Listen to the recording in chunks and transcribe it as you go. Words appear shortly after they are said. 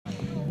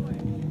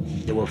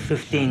There were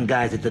 15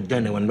 guys at the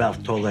dinner when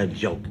Ralph told that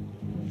joke.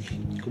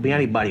 Could be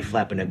anybody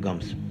flapping their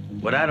gums.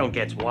 What I don't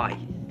get's why.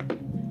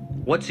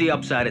 What's the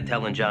upside of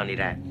telling Johnny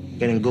that?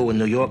 Getting go in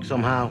New York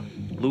somehow?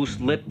 Loose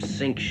lips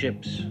sink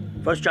ships.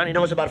 First Johnny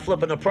knows about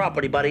flipping the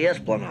property by the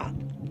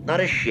Esplanade. Not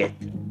his shit.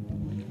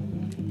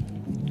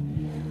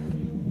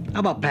 How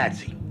about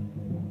Patsy?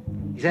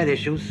 He's had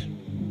issues.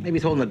 Maybe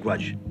he's holding a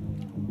grudge.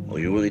 Well,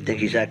 you really think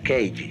he's that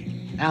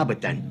cagey?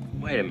 Albert, then.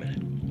 Wait a minute.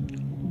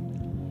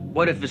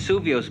 What if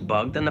Vesuvio's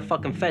bugged and the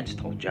fucking feds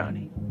told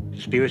Johnny?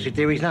 Conspiracy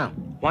theories now.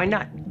 Why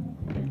not?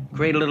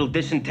 Create a little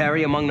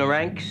dysentery among the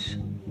ranks?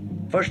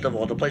 First of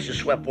all, the place is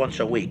swept once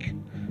a week.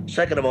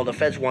 Second of all, the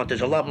feds want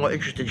there's a lot more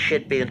interesting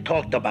shit being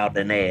talked about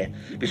in there.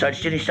 Besides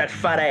Ginny Sack's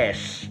fat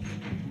ass.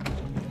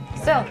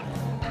 So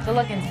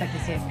look, Inspector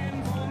Steve.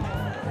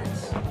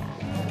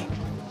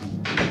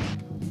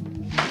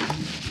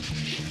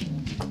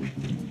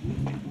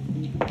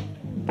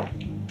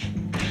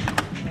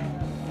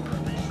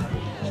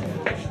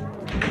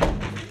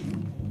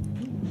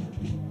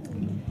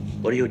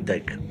 What do you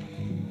think?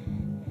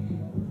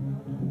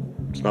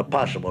 It's not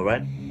possible,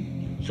 right?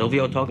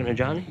 Silvio talking to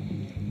Johnny?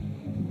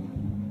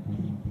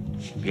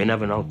 You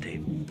never know,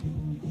 Dave.